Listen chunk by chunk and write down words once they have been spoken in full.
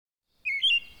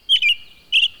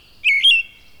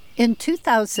In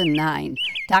 2009,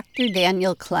 Dr.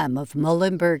 Daniel Clem of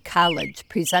Muhlenberg College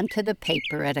presented a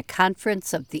paper at a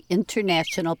conference of the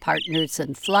International Partners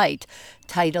in Flight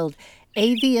titled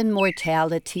Avian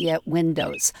Mortality at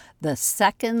Windows, the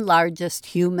second largest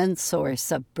human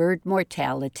source of bird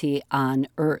mortality on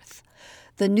Earth.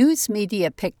 The news media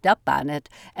picked up on it,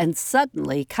 and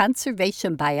suddenly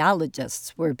conservation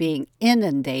biologists were being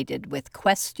inundated with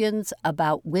questions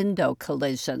about window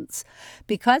collisions.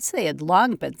 Because they had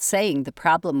long been saying the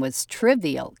problem was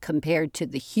trivial compared to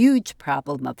the huge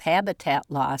problem of habitat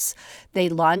loss, they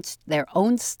launched their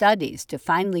own studies to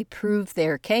finally prove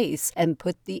their case and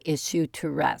put the issue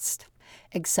to rest.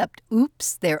 Except,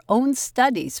 oops, their own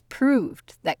studies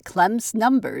proved that Clem's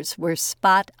numbers were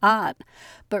spot on.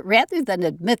 But rather than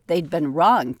admit they'd been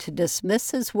wrong to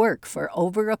dismiss his work for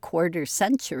over a quarter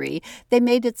century, they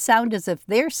made it sound as if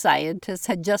their scientists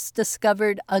had just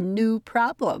discovered a new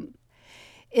problem.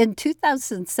 In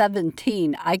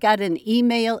 2017, I got an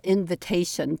email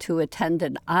invitation to attend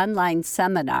an online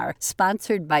seminar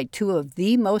sponsored by two of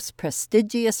the most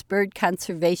prestigious bird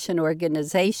conservation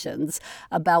organizations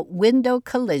about window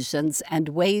collisions and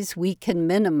ways we can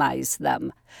minimize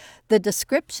them. The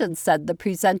description said the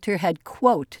presenter had,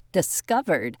 quote,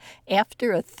 discovered,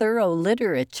 after a thorough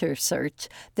literature search,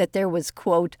 that there was,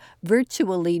 quote,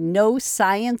 virtually no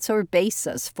science or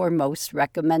basis for most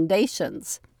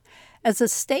recommendations. As a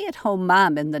stay-at-home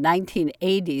mom in the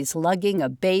 1980s lugging a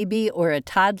baby or a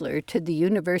toddler to the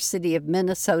University of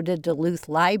Minnesota Duluth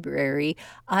Library,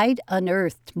 I'd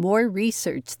unearthed more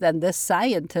research than this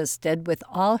scientist did with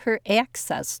all her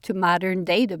access to modern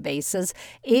databases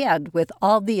and with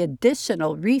all the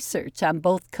additional research on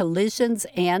both collisions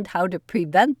and how to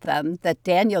prevent them that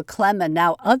Daniel Clem and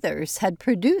now others had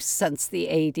produced since the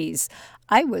 80s.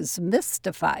 I was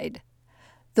mystified.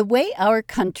 The way our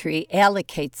country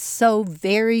allocates so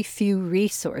very few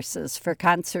resources for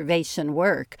conservation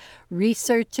work,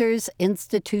 researchers,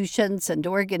 institutions, and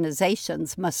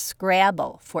organizations must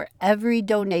scrabble for every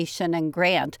donation and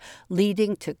grant,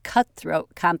 leading to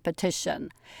cutthroat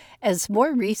competition. As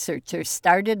more researchers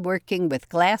started working with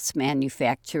glass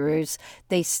manufacturers,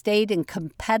 they stayed in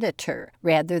competitor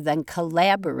rather than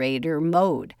collaborator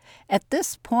mode. At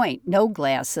this point, no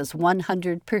glass is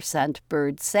 100%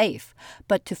 bird safe,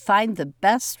 but to find the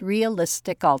best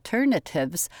realistic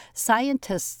alternatives,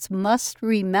 scientists must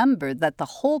remember that the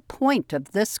whole point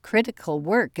of this critical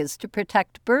work is to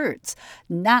protect birds,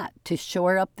 not to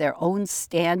shore up their own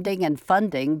standing and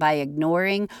funding by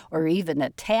ignoring or even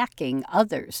attacking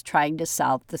others trying to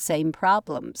solve the same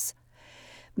problems.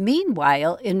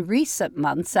 Meanwhile, in recent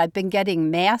months, I've been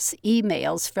getting mass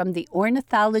emails from the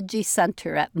Ornithology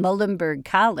Center at Muhlenberg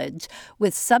College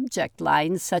with subject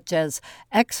lines such as,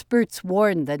 experts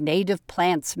warn the native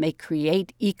plants may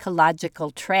create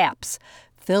ecological traps,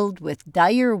 filled with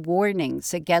dire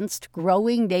warnings against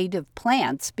growing native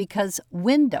plants because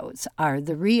windows are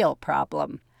the real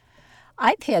problem.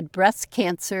 I've had breast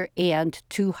cancer and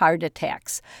 2 heart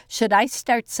attacks. Should I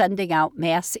start sending out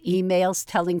mass emails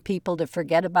telling people to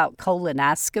forget about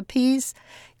colonoscopies?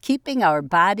 Keeping our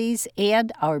bodies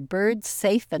and our birds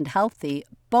safe and healthy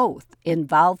both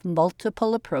involve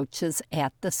multiple approaches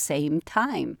at the same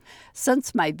time.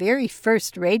 Since my very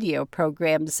first radio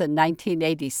programs in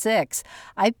 1986,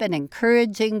 I've been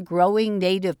encouraging growing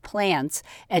native plants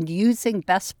and using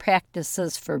best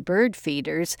practices for bird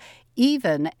feeders,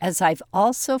 even as I've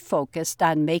also focused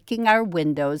on making our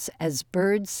windows as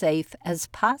bird safe as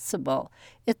possible.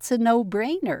 It's a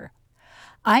no-brainer.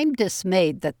 I'm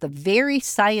dismayed that the very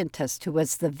scientist who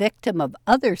was the victim of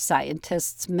other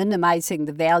scientists minimizing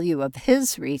the value of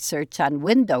his research on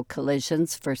window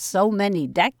collisions for so many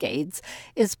decades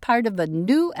is part of a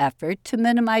new effort to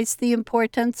minimize the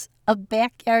importance of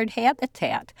backyard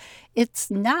habitat. It's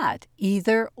not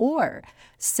either or.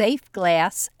 Safe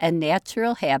glass and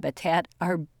natural habitat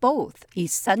are both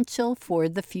essential for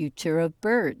the future of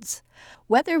birds.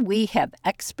 Whether we have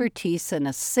expertise in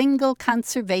a single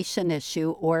conservation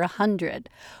issue or 100,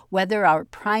 whether our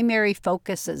primary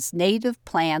focus is native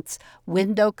plants,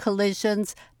 window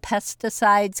collisions,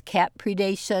 pesticides, cat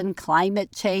predation,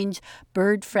 climate change,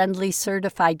 bird-friendly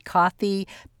certified coffee,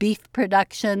 beef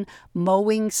production,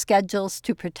 mowing schedules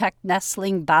to protect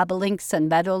nestling bobolinks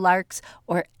and meadowlarks,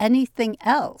 or anything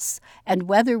else, and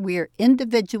whether we're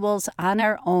individuals on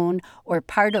our own or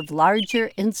part of larger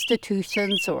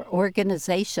institutions or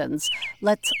organizations,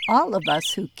 let's all of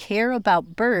us who care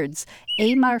about birds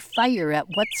aim our fire at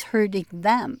what's hurting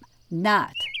them,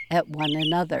 not at one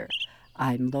another.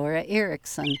 I'm Laura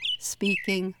Erickson,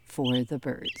 speaking for the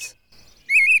birds.